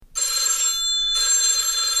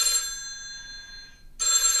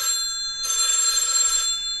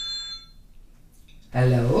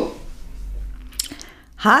Hello?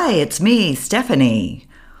 Hi, it's me, Stephanie.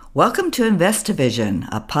 Welcome to InvestiVision,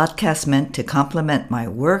 a podcast meant to complement my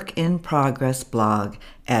work in progress blog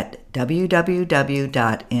at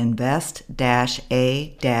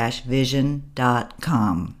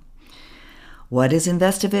www.invest-a-vision.com. What is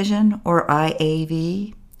InvestiVision, or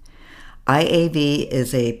IAV? IAV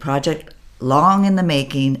is a project long in the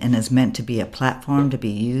making and is meant to be a platform to be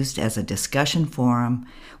used as a discussion forum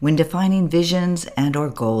when defining visions and or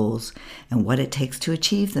goals and what it takes to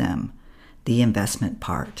achieve them, the investment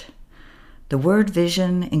part. The word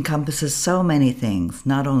vision encompasses so many things,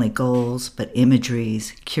 not only goals, but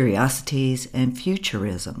imageries, curiosities, and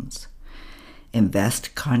futurisms.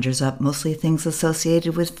 Invest conjures up mostly things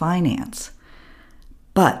associated with finance.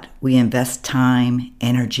 But we invest time,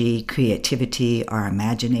 energy, creativity, our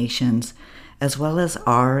imaginations, as well as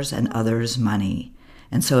ours and others' money.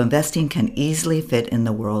 And so investing can easily fit in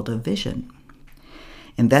the world of vision.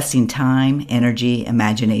 Investing time, energy,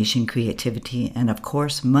 imagination, creativity, and of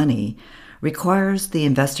course money requires the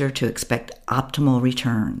investor to expect optimal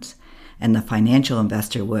returns. And the financial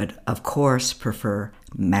investor would, of course, prefer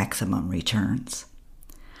maximum returns.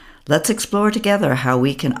 Let's explore together how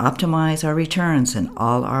we can optimize our returns in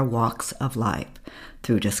all our walks of life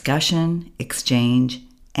through discussion, exchange,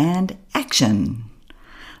 and action.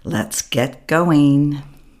 Let's get going.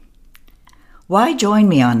 Why join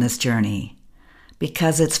me on this journey?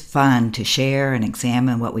 Because it's fun to share and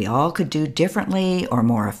examine what we all could do differently or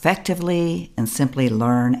more effectively and simply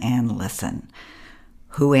learn and listen.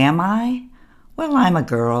 Who am I? Well, I'm a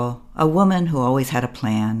girl, a woman who always had a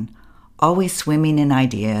plan, always swimming in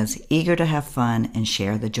ideas, eager to have fun and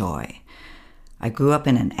share the joy. I grew up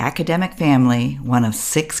in an academic family, one of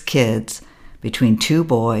 6 kids, between 2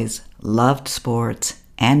 boys, loved sports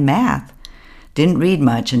and math. Didn't read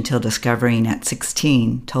much until discovering at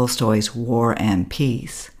 16 Tolstoy's War and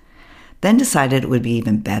Peace. Then decided it would be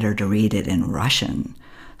even better to read it in Russian.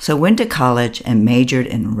 So went to college and majored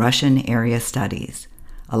in Russian area studies,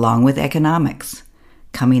 along with economics,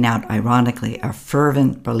 coming out ironically a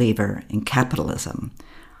fervent believer in capitalism,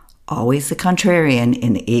 always the contrarian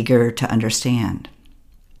and eager to understand.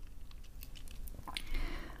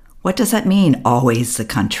 What does that mean, always the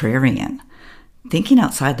contrarian? Thinking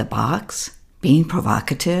outside the box, being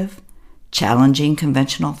provocative, challenging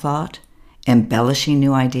conventional thought, embellishing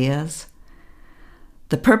new ideas?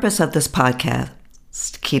 The purpose of this podcast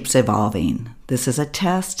keeps evolving. This is a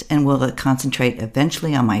test and will concentrate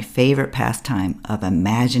eventually on my favorite pastime of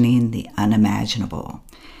imagining the unimaginable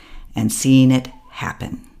and seeing it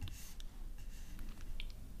happen.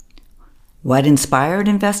 What inspired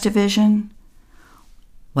InvestiVision?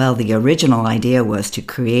 Well, the original idea was to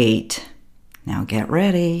create, now get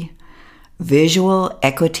ready, visual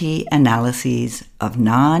equity analyses of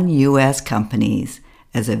non-U.S. companies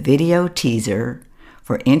as a video teaser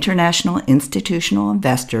for international institutional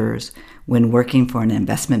investors when working for an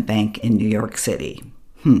investment bank in New York City.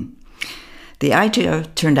 The idea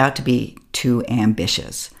turned out to be too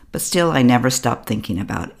ambitious, but still I never stopped thinking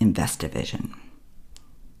about InvestiVision.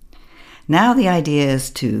 Now the idea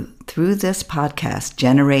is to, through this podcast,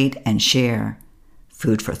 generate and share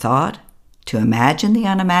food for thought, to imagine the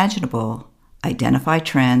unimaginable, identify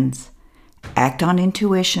trends, act on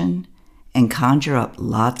intuition, and conjure up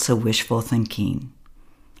lots of wishful thinking.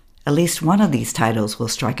 At least one of these titles will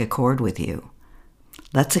strike a chord with you.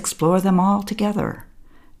 Let's explore them all together,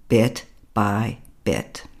 bit by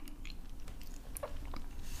bit.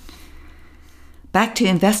 Back to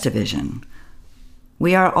InvestiVision.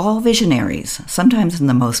 We are all visionaries, sometimes in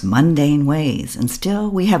the most mundane ways, and still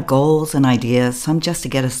we have goals and ideas, some just to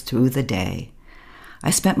get us through the day. I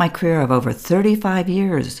spent my career of over 35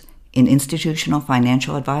 years in institutional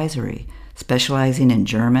financial advisory, specializing in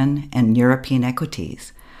German and European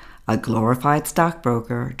equities, a glorified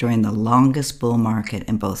stockbroker during the longest bull market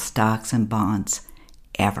in both stocks and bonds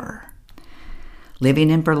ever. Living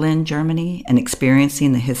in Berlin, Germany, and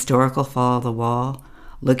experiencing the historical fall of the wall,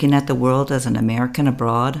 looking at the world as an American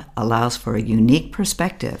abroad allows for a unique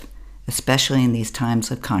perspective, especially in these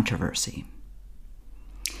times of controversy.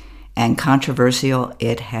 And controversial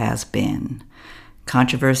it has been.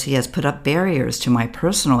 Controversy has put up barriers to my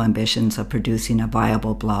personal ambitions of producing a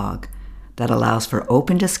viable blog that allows for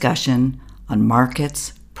open discussion on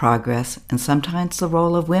markets, progress, and sometimes the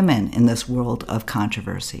role of women in this world of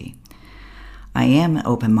controversy. I am an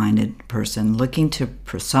open-minded person looking to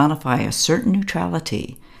personify a certain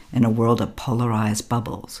neutrality in a world of polarized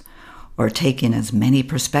bubbles, or take in as many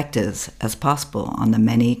perspectives as possible on the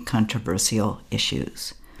many controversial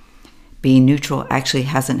issues. Being neutral actually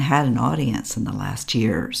hasn't had an audience in the last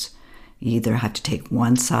years. You either have to take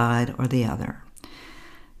one side or the other.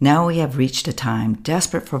 Now we have reached a time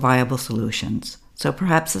desperate for viable solutions, so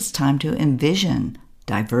perhaps it's time to envision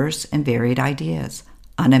diverse and varied ideas,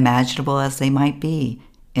 unimaginable as they might be,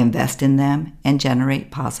 invest in them, and generate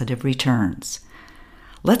positive returns.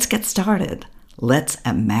 Let's get started. Let's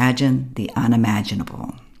imagine the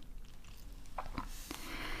unimaginable.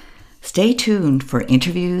 Stay tuned for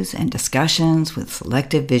interviews and discussions with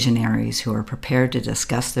selected visionaries who are prepared to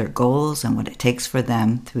discuss their goals and what it takes for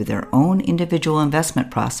them through their own individual investment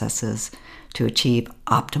processes to achieve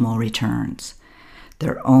optimal returns,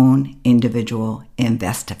 their own individual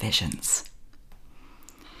invest-visions.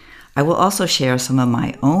 I will also share some of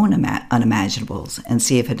my own unimaginables and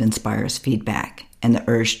see if it inspires feedback and the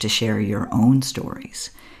urge to share your own stories.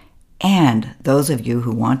 And those of you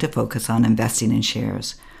who want to focus on investing in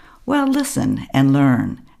shares, well, listen and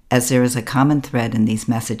learn, as there is a common thread in these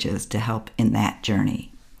messages to help in that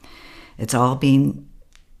journey. It's all being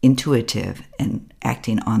intuitive and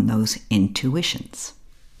acting on those intuitions.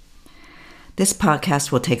 This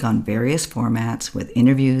podcast will take on various formats with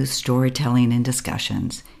interviews, storytelling, and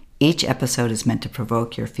discussions. Each episode is meant to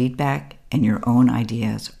provoke your feedback and your own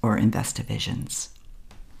ideas or invest-visions.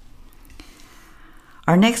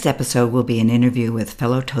 Our next episode will be an interview with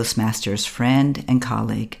fellow Toastmasters friend and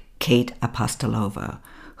colleague, Kate Apostolova,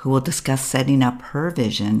 who will discuss setting up her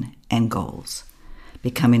vision and goals.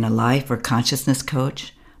 Becoming a life or consciousness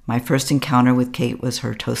coach, my first encounter with Kate was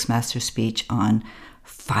her Toastmaster speech on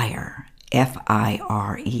FIRE,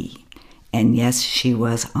 F-I-R-E. And yes, she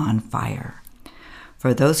was on fire.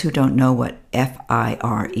 For those who don't know what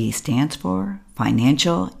FIRE stands for,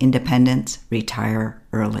 Financial Independence, Retire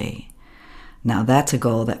Early. Now that's a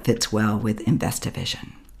goal that fits well with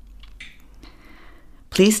InvestAvision.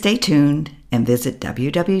 Please stay tuned and visit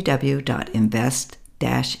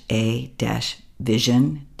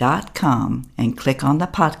www.invest-a-vision.com and click on the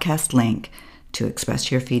podcast link to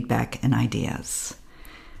express your feedback and ideas.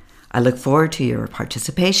 I look forward to your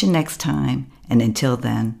participation next time, and until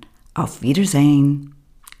then, auf Wiedersehen.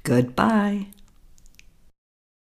 Goodbye.